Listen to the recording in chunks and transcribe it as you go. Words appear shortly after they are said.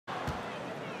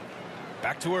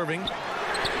Back to Irving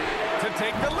to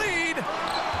take the lead.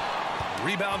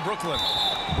 Rebound, Brooklyn.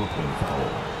 Brooklyn foul.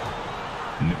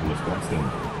 Nicholas Claxton.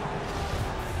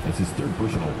 That's his third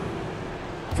personal.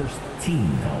 First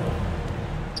team foul.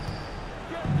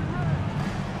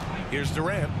 Here's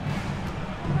Durant.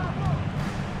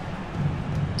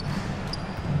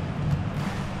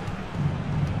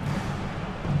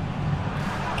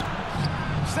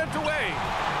 Sent away.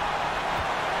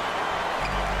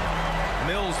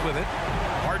 Mills with it.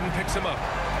 Harden picks him up.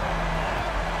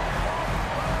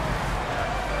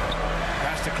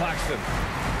 Pass to Claxton.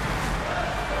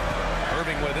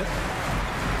 Irving with it.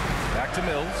 Back to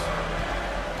Mills.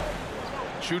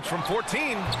 Shoots from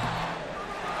 14.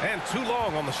 And too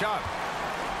long on the shot.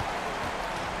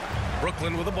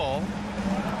 Brooklyn with the ball.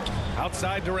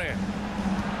 Outside Durant.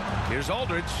 Here's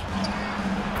Aldridge.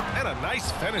 And a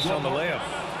nice finish on the layup.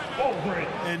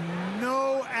 And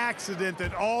no accident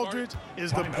that Aldridge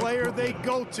is the player they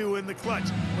go to in the clutch.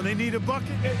 When they need a bucket,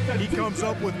 he comes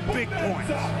up with big points.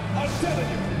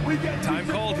 Time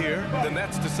called here. The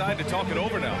Nets decide to talk it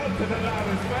over now.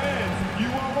 You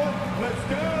want one? Let's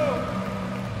go!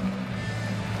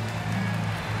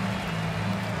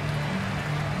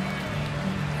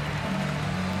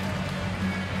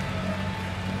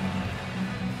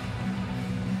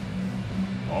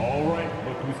 All right,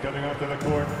 look who's coming onto the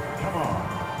court. Come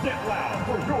on, get loud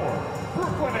for your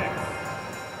Brooklyn Nets.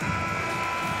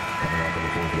 Coming onto the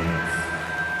court for the Nets.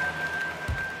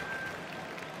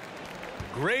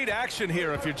 Great action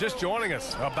here if you're just joining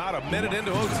us. About a minute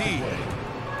into OT.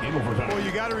 Well,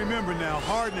 you got to remember now,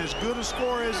 Harden, as good a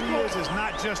scorer as he is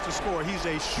not just a scorer. He's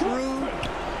a shrewd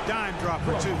dime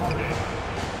dropper, too.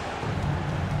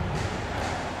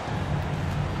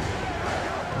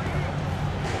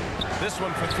 This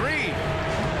one for three.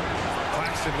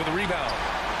 Claxton with a rebound.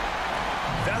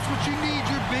 That's what you need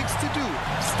your bigs to do.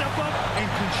 Step up and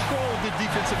control the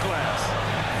defensive glass.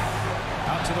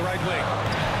 Out to the right wing.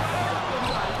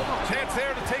 Chance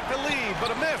there to take the lead,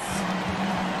 but a miss.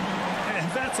 And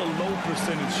that's a low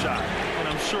percentage shot, and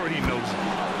I'm sure he knows it.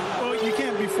 Well, you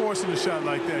can't be forcing a shot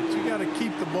like that. You got to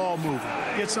keep the ball moving.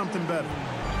 Get something better.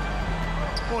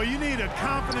 Well, you need a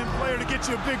confident player to get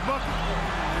you a big bucket.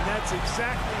 And that's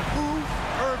exactly who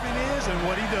Irving is and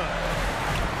what he does.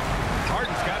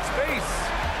 Harden's got space.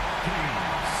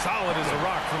 Solid as a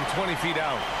rock from 20 feet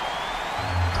out.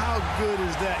 How good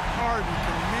is that? Harden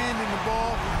commanding the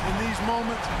ball in these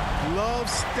moments.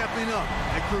 Loves stepping up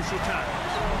at crucial times.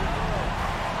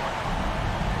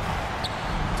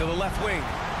 To the left wing.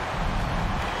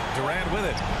 Durant with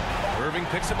it. Irving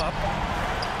picks him up.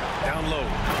 Down low.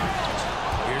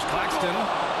 Here's Claxton.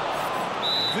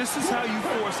 This is how you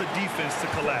force a defense to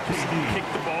collapse. Kick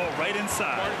the ball right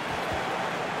inside.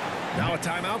 Now a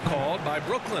timeout called by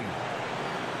Brooklyn.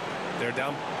 They're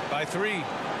down by 3.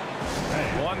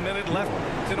 1 minute left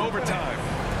in overtime.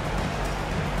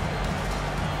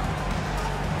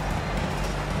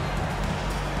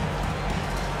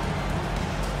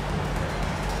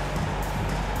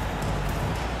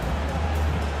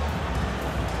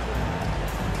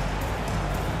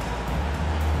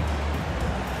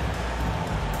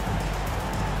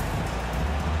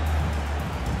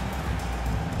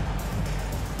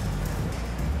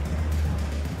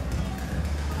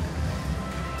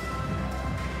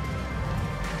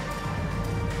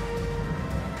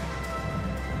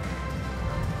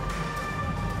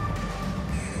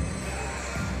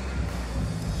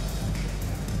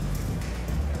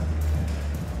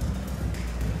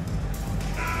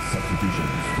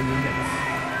 Substitutions for your Nets.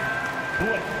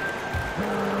 Blake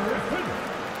Griffin.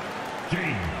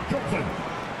 James Johnson.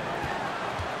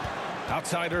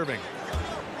 Outside Irving.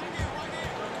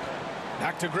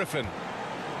 Back to Griffin.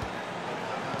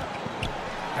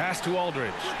 Pass to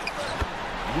Aldridge.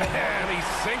 And he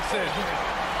sinks it.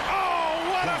 Oh,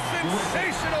 what a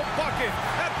sensational bucket.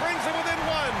 That brings him within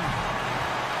 1.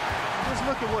 Just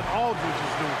look at what Aldridge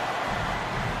is doing.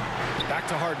 Back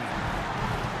to Harden.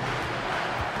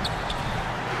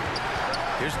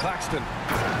 Here's Claxton.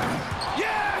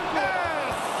 Yes!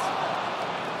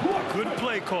 Good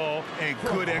play call and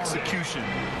good execution.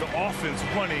 The offense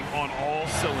running on all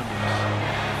cylinders.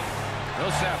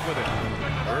 Millsap with it.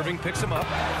 Irving picks him up.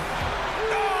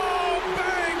 Oh,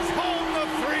 bangs home the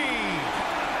 3.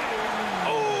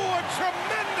 Oh, a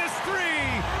tremendous 3.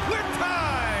 We're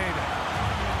tied.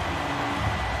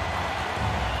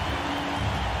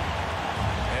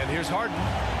 And here's Harden.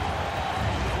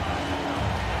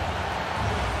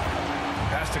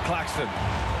 Pass to Claxton.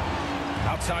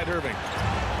 Outside Irving.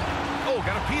 Oh,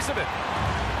 got a piece of it.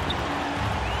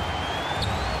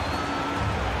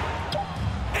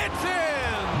 It's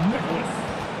in! Nicholas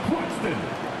Claxton.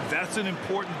 That's an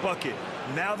important bucket.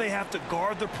 Now they have to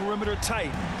guard the perimeter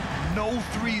tight. No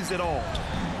threes at all.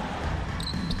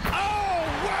 Oh,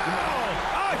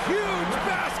 wow! A huge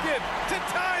basket to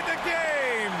tie the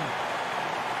game!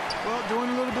 Well,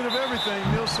 doing a little bit of everything,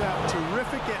 Millsap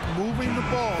terrific at moving the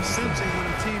ball, sensing when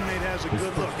a teammate has a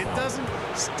good look. It doesn't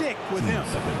stick with him.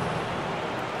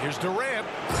 Here's Durant.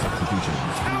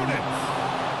 Count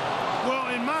it!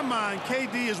 Well, in my mind,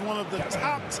 KD is one of the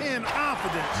top 10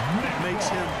 confidence. Makes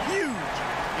him huge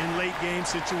in late game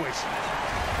situations.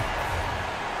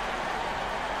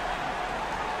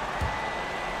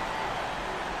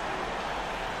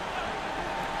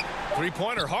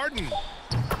 Three-pointer, Harden.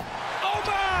 Oh,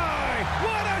 my!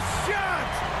 What a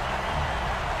shot!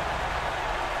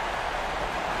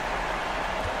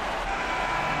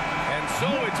 And so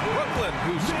it's Brooklyn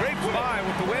who scrapes by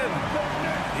with the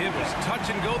win. It was touch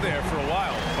and go there for a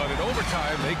while, but in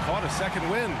overtime, they caught a second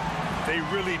win. They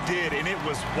really did, and it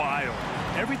was wild.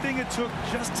 Everything it took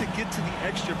just to get to the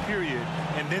extra period,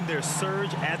 and then their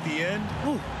surge at the end.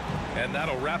 Whew. And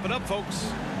that'll wrap it up,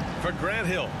 folks. For Grant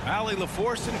Hill, Allie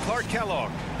LaForce, and Clark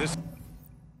Kellogg, this